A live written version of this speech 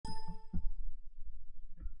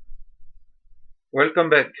Welcome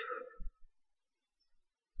back.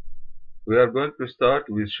 We are going to start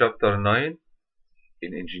with chapter 9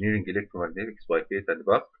 in Engineering Electromagnetics by Hayt and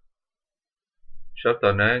Buck.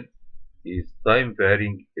 Chapter 9 is time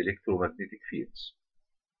varying electromagnetic fields.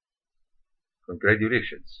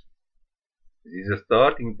 Congratulations. This is a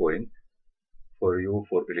starting point for you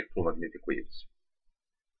for electromagnetic waves.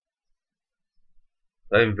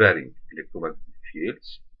 Time varying electromagnetic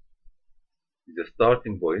fields is a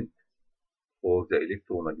starting point for the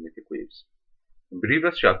electromagnetic waves. In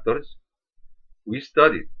previous chapters, we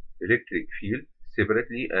studied electric field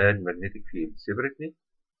separately and magnetic field separately.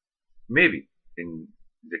 Maybe in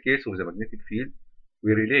the case of the magnetic field,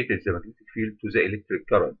 we related the magnetic field to the electric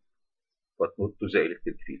current, but not to the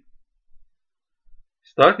electric field.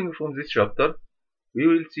 Starting from this chapter, we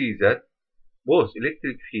will see that both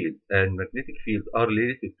electric field and magnetic field are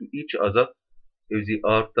related to each other if they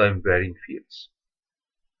are time varying fields.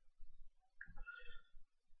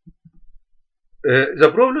 The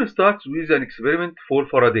problem starts with an experiment for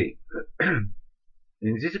Faraday.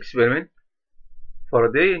 In this experiment,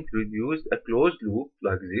 Faraday introduced a closed loop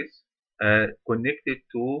like this connected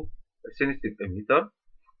to a sensitive emitter,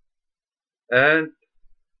 and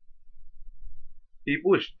he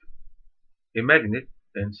pushed a magnet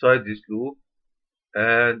inside this loop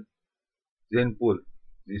and then pulled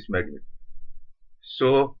this magnet.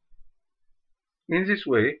 So in this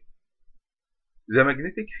way, the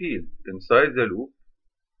magnetic field inside the loop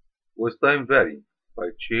was time varying by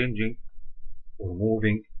changing or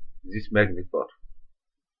moving this magnet bar.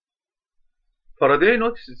 Faraday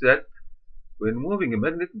noticed that when moving a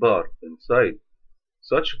magnet bar inside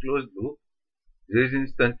such a closed loop, there is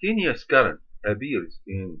instantaneous current appears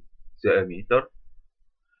in the ammeter,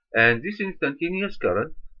 and this instantaneous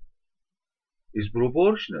current is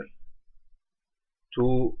proportional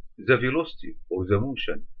to the velocity or the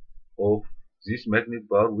motion of this magnet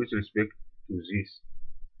bar with respect to this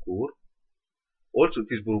core. Also, it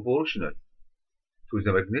is proportional to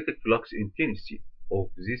the magnetic flux intensity of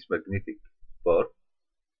this magnetic bar,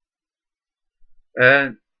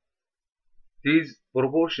 and it is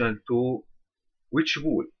proportional to which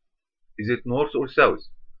pole. Is it north or south?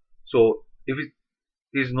 So if it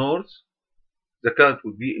is north, the current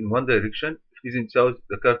would be in one direction. If it is in south,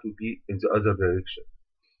 the current would be in the other direction.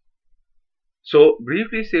 So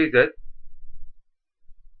briefly say that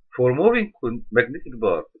for moving magnetic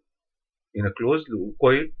bar in a closed loop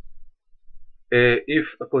coil, if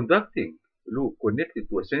a conducting loop connected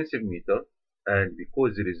to a sensing meter, and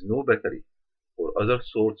because there is no battery or other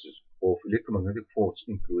sources of electromagnetic force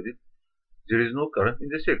included, there is no current in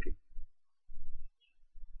the circuit.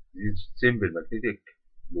 This simple magnetic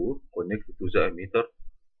loop connected to the ammeter,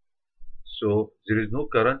 so there is no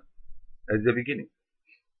current at the beginning.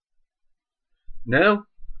 Now,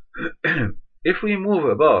 if we move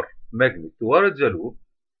a bar magnet towards the loop,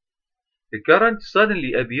 the current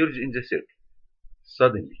suddenly appears in the circuit.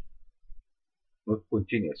 Suddenly, not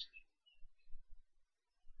continuously.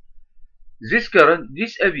 This current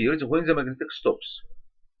disappears when the magnetic stops.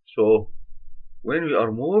 So, when we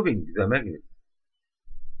are moving the magnet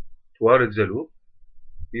towards the loop,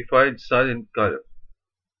 we find sudden current.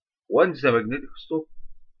 Once the magnetic stops,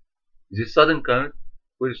 the sudden current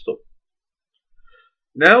will stop.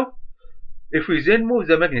 Now, if we then move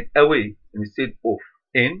the magnet away instead of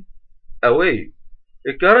in, away,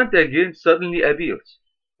 a current again suddenly appears.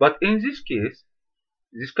 But in this case,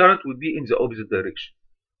 this current would be in the opposite direction.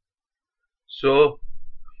 So,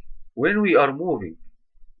 when we are moving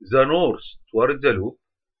the north towards the loop,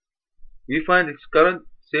 we find its current,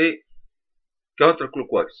 say,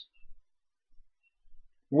 counterclockwise.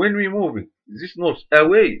 When we moving this north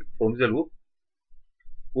away from the loop,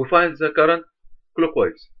 we find the current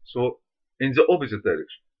clockwise, so in the opposite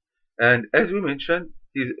direction. And as we mentioned,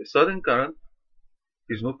 it is a sudden current,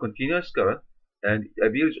 it is not continuous current, and it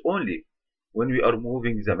appears only when we are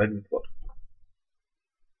moving the magnet bar.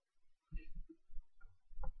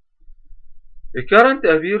 A current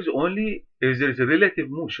appears only if there is a relative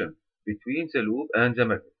motion between the loop and the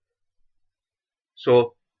magnet.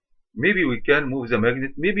 So maybe we can move the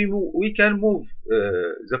magnet, maybe we can move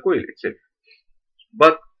the coil itself.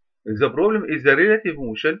 But the problem is the relative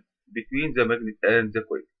motion between the magnet and the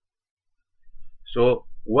coil. So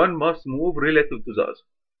one must move relative to the other.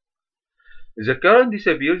 The current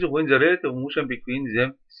disappears when the relative motion between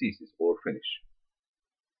them ceases or finishes.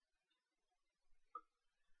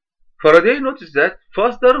 Faraday noticed that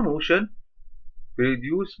faster motion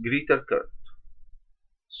produces greater current.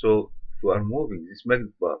 So if we are moving this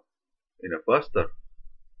magnet bar in a faster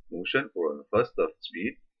motion or in a faster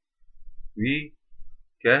speed, we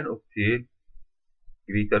can obtain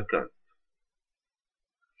greater current.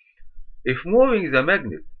 If moving the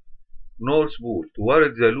magnet north pole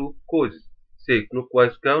toward the loop causes, say,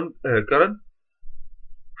 clockwise current,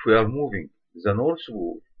 if we are moving the north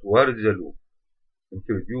pole toward the loop,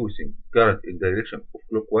 introducing current in direction of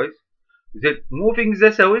clockwise, then moving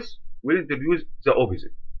the south will introduce the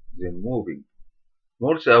opposite. Then moving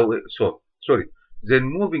north away, then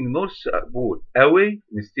moving north pole away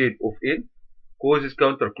instead of in causes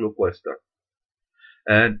counterclockwise current.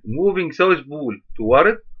 And moving south pole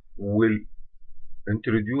toward will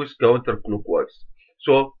introduce counterclockwise.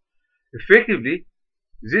 So effectively,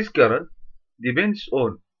 this current depends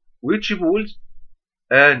on which poles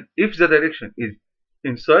and if the direction is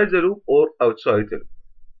inside the loop or outside the loop.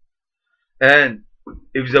 And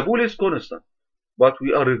if the pole is constant, but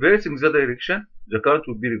we are reversing the direction, the current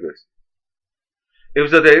will be reversed.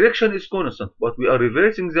 If the direction is constant, but we are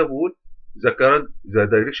reversing the pole, the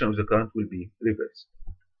direction of the current will be reversed.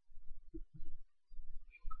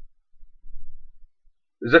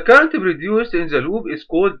 The current produced in the loop is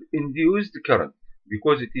called induced current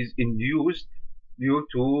because it is induced due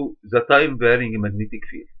to the time-varying magnetic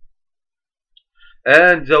field.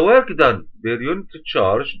 And the work done per unit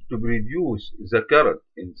charge to produce the current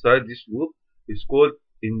inside this loop is called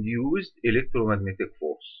induced electromagnetic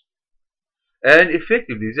force. And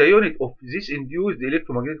effectively, the unit of this induced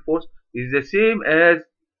electromagnetic force is the same as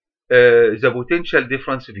the potential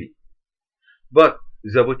difference V. But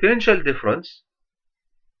the potential difference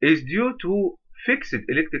is due to fixed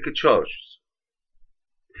electric charges.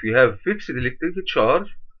 If we have fixed electric charge,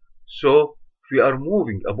 so if we are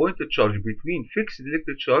moving a pointed charge between fixed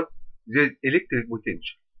electric charge, there is electric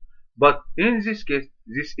potential. But in this case,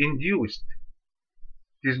 this induced,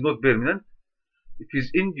 it is not permanent, it is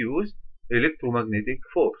induced electromagnetic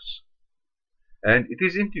force. And it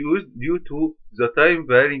is induced due to the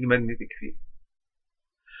time-varying magnetic field.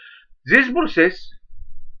 This process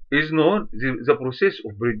is known, the process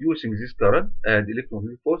of producing this current and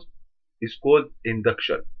electromagnetic force is called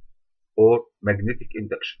induction or magnetic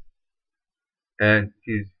induction. And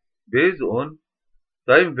it is based on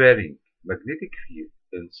time-varying magnetic field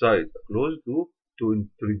inside a closed loop to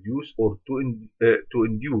introduce or to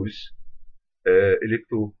induce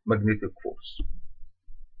electromagnetic force.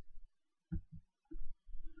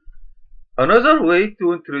 Another way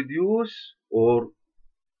to introduce or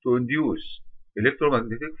to induce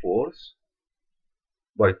electromagnetic force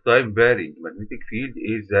by time-varying magnetic field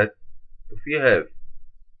is that if we have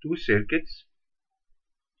two circuits,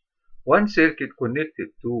 one circuit connected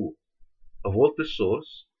to a voltage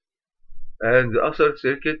source and the other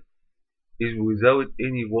circuit is without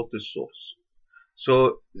any voltage source.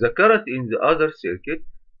 So the current in the other circuit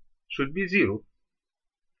should be zero.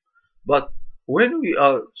 But when we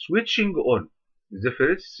are switching on the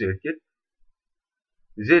first circuit,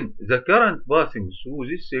 then the current passing through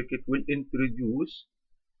this circuit will introduce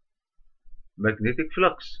magnetic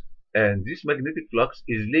flux, and this magnetic flux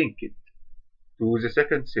is linked to the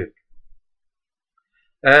second circuit.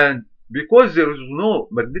 And because there is no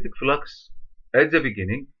magnetic flux at the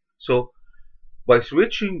beginning, so by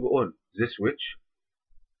switching on the switch,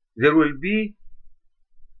 there will be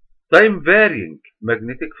time-varying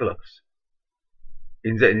magnetic flux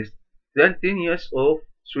in the instantaneous of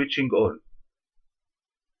switching on.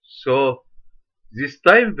 So this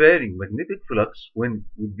time-varying magnetic flux, when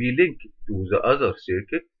would be linked to the other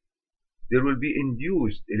circuit, there will be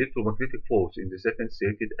induced electromagnetic force in the second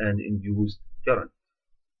circuit and induced current.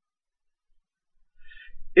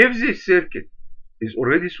 If this circuit is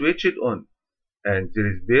already switched on and there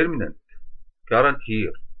is permanent current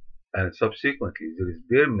here, and subsequently there is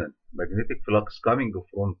permanent magnetic flux coming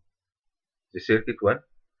from the circuit 1,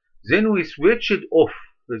 then we switch it off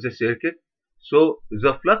the circuit, so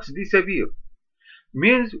the flux disappears.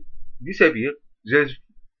 Means disappear, there's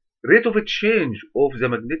rate of change of the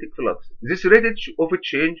magnetic flux. This rate of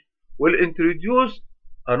change will introduce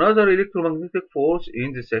another electromagnetic force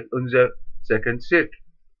in the second circuit.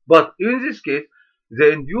 But in this case,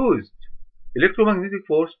 the induced electromagnetic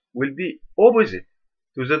force will be opposite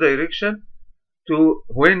to the direction to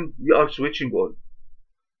when we are switching on.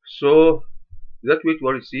 So that way we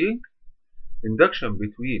are seeing induction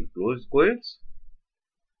between closed coils.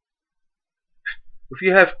 If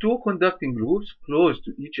you have two conducting loops close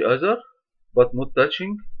to each other but not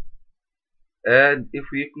touching, and if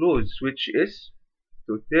we close switch S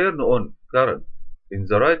to turn on current in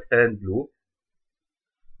the right hand loop,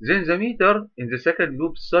 then the meter in the second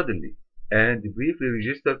loop suddenly and briefly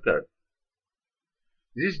registers current.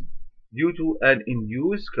 This is due to an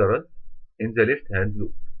induced current in the left hand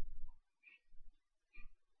loop.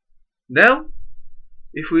 Now,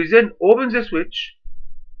 if we then open the switch,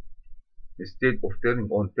 instead of turning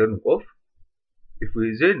on, turning off. If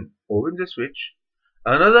we then open the switch,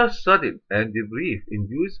 another sudden and brief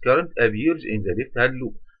induced current appears in the left-hand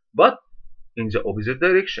loop, but in the opposite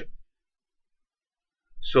direction.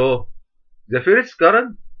 So the first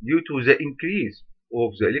current due to the increase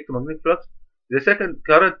of the electromagnetic flux, the second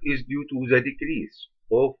current is due to the decrease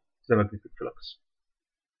of the magnetic flux.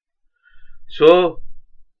 So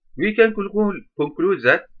we can conclude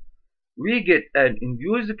that we get an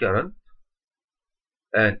induced current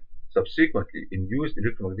and subsequently induced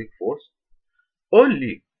electromagnetic force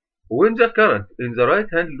only when the current in the right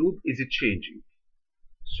hand loop is changing.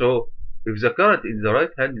 So if the current in the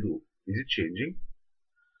right hand loop is changing,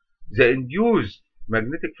 the induced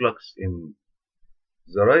magnetic flux in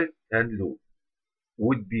the right hand loop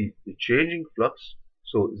would be a changing flux.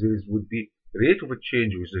 So there would be rate of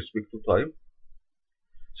change with respect to time.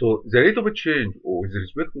 So the rate of change with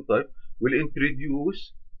respect to time will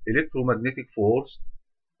introduce electromagnetic force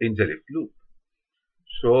in the left loop.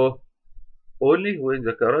 So only when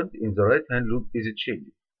the current in the right hand loop is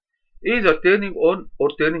changing, either turning on or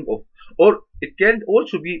turning off, or it can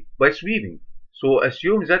also be by sweeping. So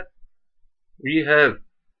assume that we have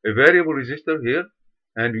a variable resistor here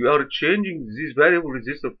and we are changing this variable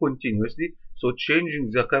resistor continuously, so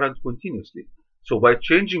changing the current continuously. So by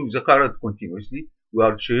changing the current continuously, we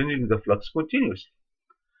are changing the flux continuously.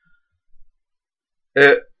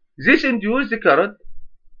 This induced current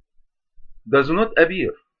does not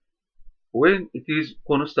appear when it is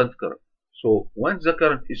constant current. So once the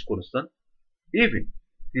current is constant, even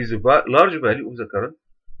it is a large value of the current,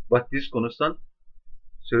 but it is constant,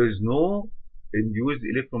 there is no induced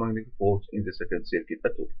electromagnetic force in the second circuit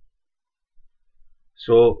at all.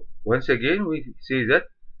 So once again we say that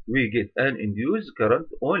we get an induced current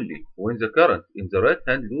only when the current in the right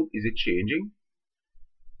hand loop is changing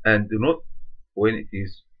and not when it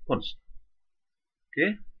is constant.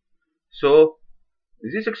 Okay, so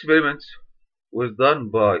this experiment was done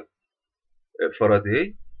by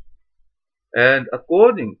Faraday, and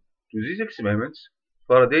according to these experiments,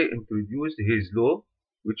 Faraday introduced his law,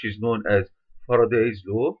 which is known as Faraday's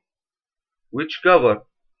law, which govern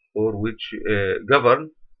the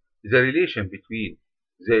relation between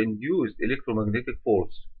the induced electromagnetic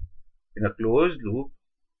force in a closed loop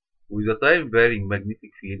with a time-varying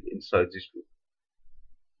magnetic field inside this loop.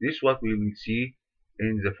 This is what we will see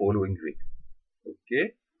in the following video.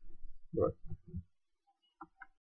 Okay? Right.